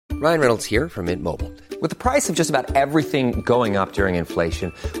Ryan Reynolds here from Mint Mobile. With the price of just about everything going up during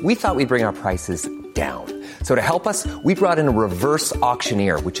inflation, we thought we'd bring our prices down. So to help us, we brought in a reverse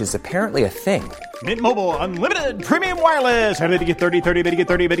auctioneer, which is apparently a thing. Mint Mobile Unlimited Premium Wireless. How to get 30, 30, bit to get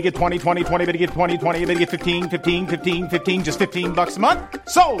 30, bit to get 20, 20, 20, bit to get 20, 20, bit to get 15, 15, 15, 15, just $15 a month?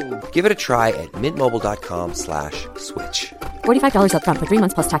 Sold! Give it a try at mintmobile.com/switch. $45 up front for 3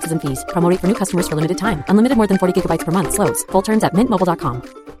 months plus taxes and fees. Promo rate for new customers for limited time. Unlimited more than 40 gigabytes per month. Slows full terms at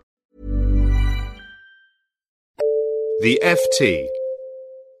mintmobile.com. The FT.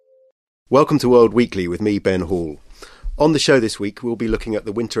 Welcome to World Weekly with me, Ben Hall. On the show this week, we'll be looking at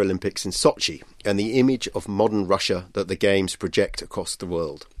the Winter Olympics in Sochi and the image of modern Russia that the Games project across the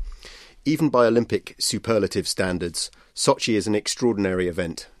world. Even by Olympic superlative standards, Sochi is an extraordinary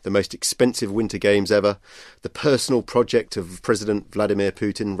event, the most expensive Winter Games ever, the personal project of President Vladimir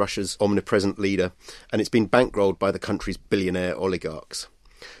Putin, Russia's omnipresent leader, and it's been bankrolled by the country's billionaire oligarchs.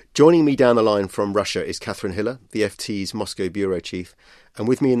 Joining me down the line from Russia is Catherine Hiller, the FT's Moscow bureau chief, and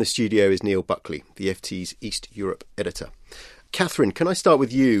with me in the studio is Neil Buckley, the FT's East Europe editor. Catherine, can I start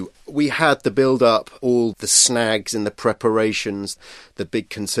with you? We had the build-up, all the snags in the preparations, the big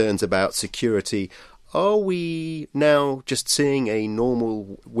concerns about security. Are we now just seeing a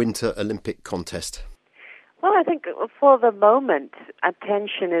normal Winter Olympic contest? Well, I think for the moment,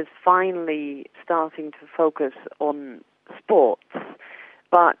 attention is finally starting to focus on sports.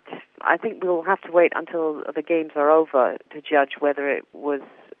 But I think we'll have to wait until the Games are over to judge whether it was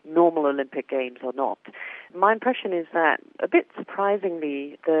normal Olympic Games or not. My impression is that, a bit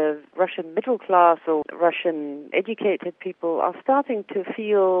surprisingly, the Russian middle class or Russian educated people are starting to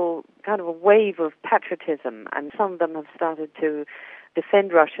feel kind of a wave of patriotism, and some of them have started to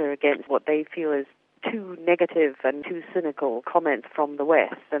defend Russia against what they feel is too negative and too cynical comments from the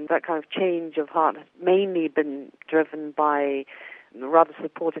West. And that kind of change of heart has mainly been driven by a rather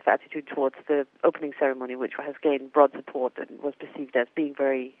supportive attitude towards the opening ceremony, which has gained broad support and was perceived as being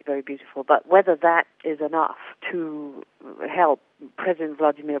very, very beautiful. But whether that is enough to help President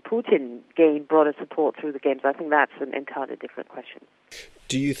Vladimir Putin gain broader support through the Games, I think that's an entirely different question.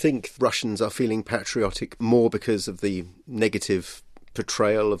 Do you think Russians are feeling patriotic more because of the negative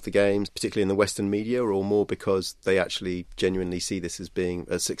portrayal of the Games, particularly in the Western media, or more because they actually genuinely see this as being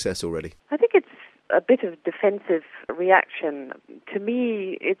a success already? I think it's a bit of defensive reaction. To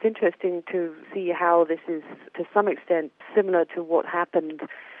me, it's interesting to see how this is, to some extent, similar to what happened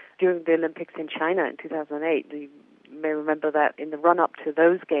during the Olympics in China in 2008. You may remember that in the run-up to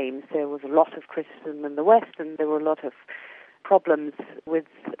those Games, there was a lot of criticism in the West, and there were a lot of problems with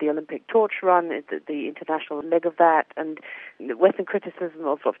the Olympic torch run, the international leg of that, and the Western criticism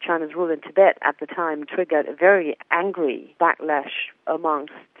of China's rule in Tibet at the time triggered a very angry backlash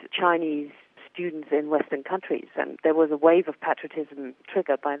amongst Chinese students in Western countries, and there was a wave of patriotism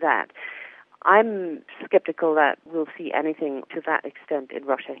triggered by that. I'm skeptical that we'll see anything to that extent in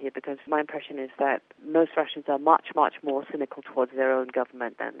Russia here, because my impression is that most Russians are much, much more cynical towards their own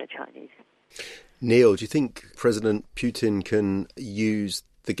government than the Chinese. Neil, do you think President Putin can use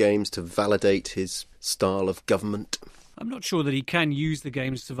the Games to validate his style of government? I'm not sure that he can use the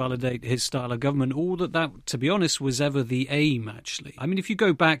Games to validate his style of government, or that, to be honest, was ever the aim, actually. I mean, if you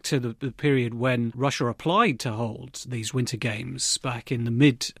go back to the period when Russia applied to hold these Winter Games back in the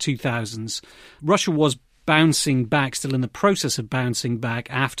mid-2000s, Russia was bouncing back, still in the process of bouncing back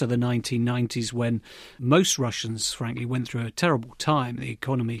after the 1990s, when most Russians, frankly, went through a terrible time. The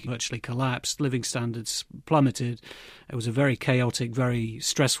economy virtually collapsed, living standards plummeted. It was a very chaotic, very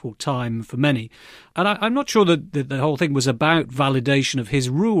stressful time for many. And I'm not sure that the whole thing was about validation of his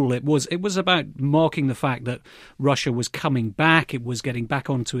rule. It was about marking the fact that Russia was coming back. It was getting back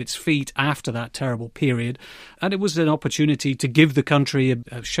onto its feet after that terrible period. And it was an opportunity to give the country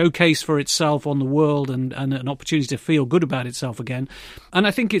a showcase for itself on the world and an opportunity to feel good about itself again. And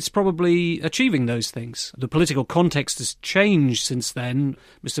I think it's probably achieving those things. The political context has changed since then.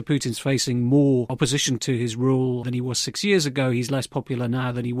 Mr. Putin's facing more opposition to his rule than he was 6 years ago. He's less popular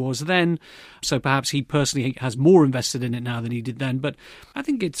now than he was then. So perhaps he personally has more invested in it now than he did then. But I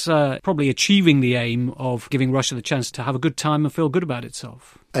think it's probably achieving the aim of giving Russia the chance to have a good time and feel good about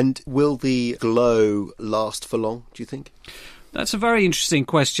itself. And will the glow last for long, do you think? That's a very interesting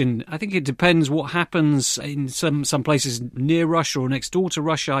question. I think it depends what happens in some places near Russia or next door to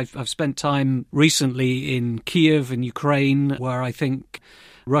Russia. I've spent time recently in Kiev in Ukraine, where I think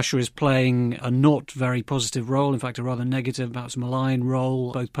Russia is playing a not very positive role, in fact a rather negative, perhaps malign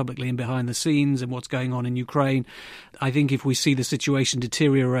role, both publicly and behind the scenes in what's going on in Ukraine. I think if we see the situation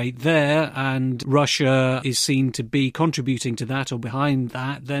deteriorate there and Russia is seen to be contributing to that or behind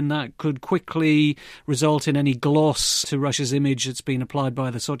that, then that could quickly result in any gloss to Russia's image that's been applied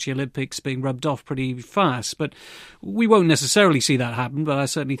by the Sochi Olympics being rubbed off pretty fast. But we won't necessarily see that happen, but I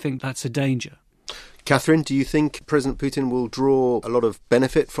certainly think that's a danger. Catherine, do you think President Putin will draw a lot of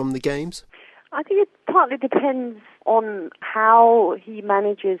benefit from the Games? I think it partly depends on how he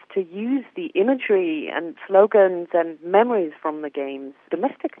manages to use the imagery and slogans and memories from the Games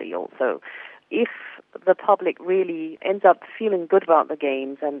domestically also. If the public really ends up feeling good about the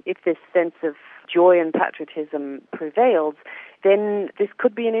Games and if this sense of joy and patriotism prevails, then this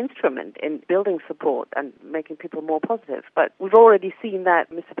could be an instrument in building support and making people more positive. But we've already seen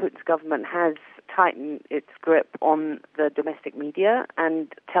that Mr. Putin's government has tightened its grip on the domestic media,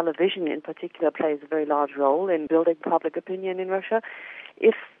 and television in particular plays a very large role in building public opinion in Russia.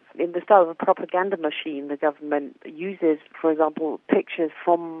 If in the style of a propaganda machine, the government uses, for example, pictures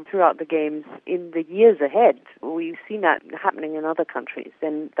from throughout the Games in the years ahead. We've seen that happening in other countries.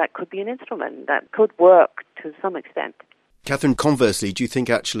 Then that could be an instrument that could work to some extent. Catherine, conversely, do you think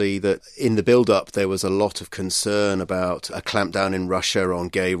actually that in the build-up there was a lot of concern about a clampdown in Russia on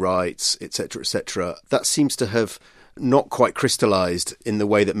gay rights, etc., etc.? That seems to have not quite crystallised in the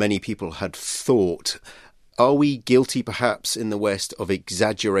way that many people had thought. Are we guilty, perhaps, in the West of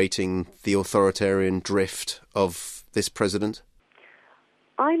exaggerating the authoritarian drift of this president?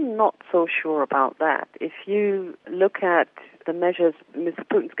 I'm not so sure about that. If you look at the measures Mr.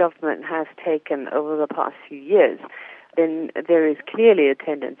 Putin's government has taken over the past few years, then there is clearly a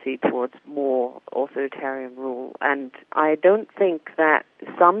tendency towards more authoritarian rule. And I don't think that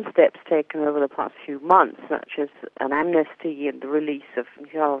some steps taken over the past few months, such as an amnesty and the release of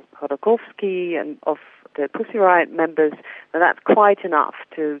Mikhail Khodorkovsky and of the Pussy Riot members, that's quite enough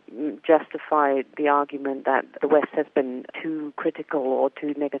to justify the argument that the West has been too critical or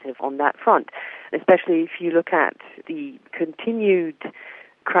too negative on that front, especially if you look at the continued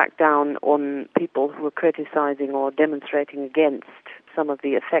crackdown on people who are criticizing or demonstrating against some of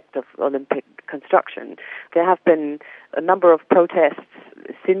the effect of Olympic construction. There have been a number of protests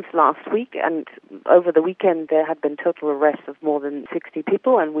since last week, and over the weekend there had been total arrests of more than 60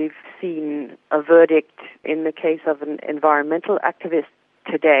 people, and we've seen a verdict in the case of an environmental activist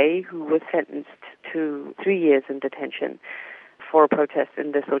today who was sentenced to 3 years in detention for a protest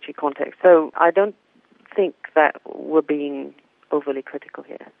in the Sochi context. So I don't think that we're being overly critical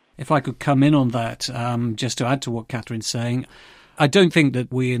here. If I could come in on that, just to add to what Catherine's saying, I don't think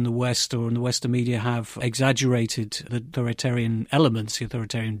that we in the West or in the Western media have exaggerated the authoritarian elements, the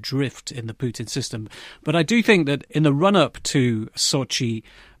authoritarian drift in the Putin system. But I do think that in the run-up to Sochi,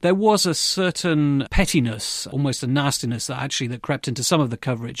 there was a certain pettiness, almost a nastiness that crept into some of the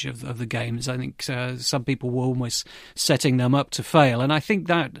coverage of the Games. I think some people were almost setting them up to fail. And I think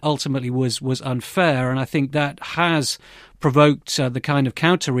that ultimately was unfair. And I think that has provoked the kind of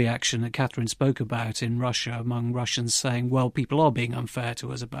counter-reaction that Catherine spoke about in Russia among Russians saying, well, people are being unfair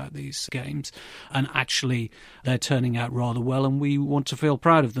to us about these Games. And actually, they're turning out rather well and we want to feel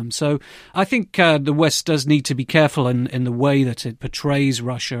proud of them. So I think the West does need to be careful in the way that it portrays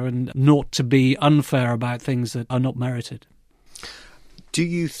Russia and not to be unfair about things that are not merited. Do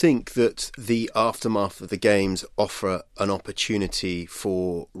you think that the aftermath of the Games offer an opportunity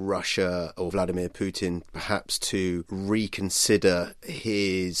for Russia or Vladimir Putin perhaps to reconsider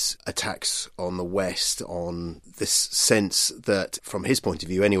his attacks on the West, on this sense that, from his point of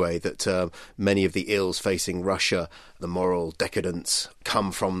view anyway, that many of the ills facing Russia, the moral decadence,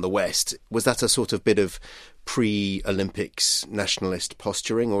 come from the West? Was that a sort of bit of pre-Olympics nationalist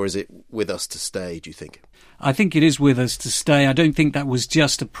posturing, or is it with us to stay, do you think? I think it is with us to stay. I don't think that was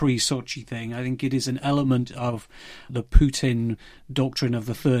just a pre-Sochi thing. I think it is an element of the Putin doctrine of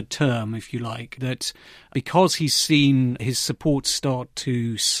the third term, if you like, that because he's seen his support start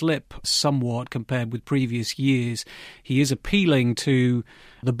to slip somewhat compared with previous years, he is appealing to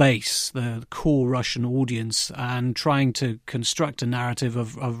the base, the core Russian audience, and trying to construct a narrative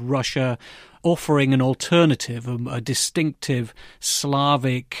of Russia offering an alternative, a distinctive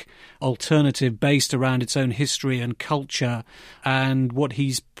Slavic alternative based around its own history and culture, and what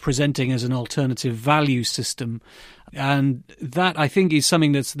he's presenting as an alternative value system. And that, I think, is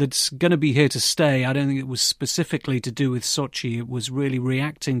something that's going to be here to stay. I don't think it was specifically to do with Sochi. It was really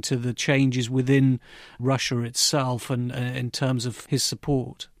reacting to the changes within Russia itself and in terms of his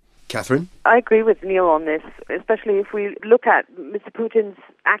support. Catherine? I agree with Neil on this, especially if we look at Mr. Putin's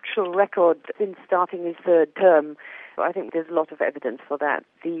actual record since starting his third term. I think there's a lot of evidence for that.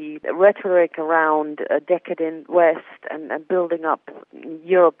 The rhetoric around a decadent West and building up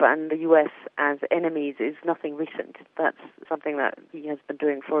Europe and the US as enemies is nothing recent. That's something that he has been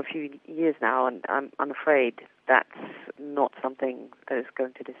doing for a few years now, and I'm afraid that's not something that is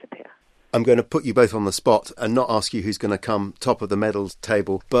going to disappear. I'm going to put you both on the spot and not ask you who's going to come top of the medals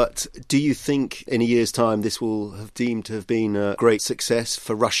table, but do you think in a year's time this will have deemed to have been a great success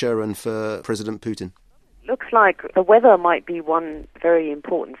for Russia and for President Putin? Looks like the weather might be one very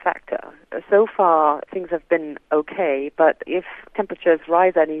important factor. So far, things have been okay, but if temperatures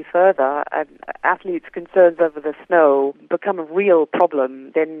rise any further and athletes' concerns over the snow become a real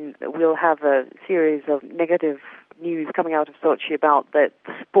problem, then we'll have a series of negative news coming out of Sochi about the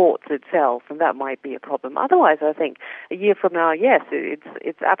sports itself, and that might be a problem. Otherwise, I think a year from now, yes,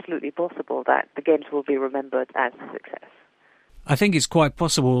 it's absolutely possible that the Games will be remembered as a success. I think it's quite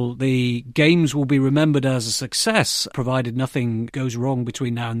possible the Games will be remembered as a success, provided nothing goes wrong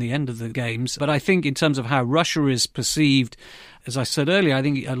between now and the end of the Games. But I think in terms of how Russia is perceived, as I said earlier, I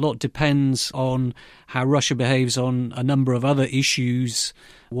think a lot depends on how Russia behaves on a number of other issues,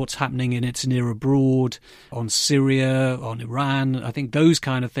 what's happening in its near abroad, on Syria, on Iran. I think those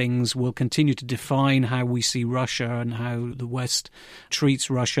kind of things will continue to define how we see Russia and how the West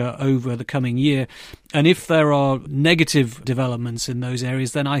treats Russia over the coming year. And if there are negative developments in those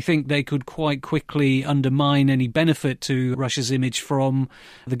areas, then I think they could quite quickly undermine any benefit to Russia's image from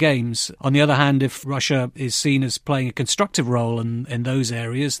the Games. On the other hand, if Russia is seen as playing a constructive role in those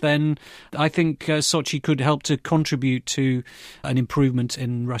areas, then I think Sochi could help to contribute to an improvement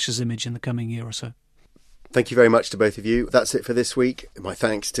in Russia's image in the coming year or so. Thank you very much to both of you. That's it for this week. My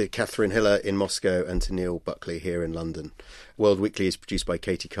thanks to Catherine Hiller in Moscow and to Neil Buckley here in London. World Weekly is produced by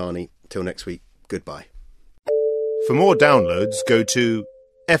Katie Carney. Till next week, goodbye. For more downloads, go to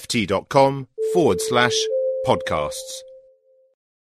ft.com/podcasts.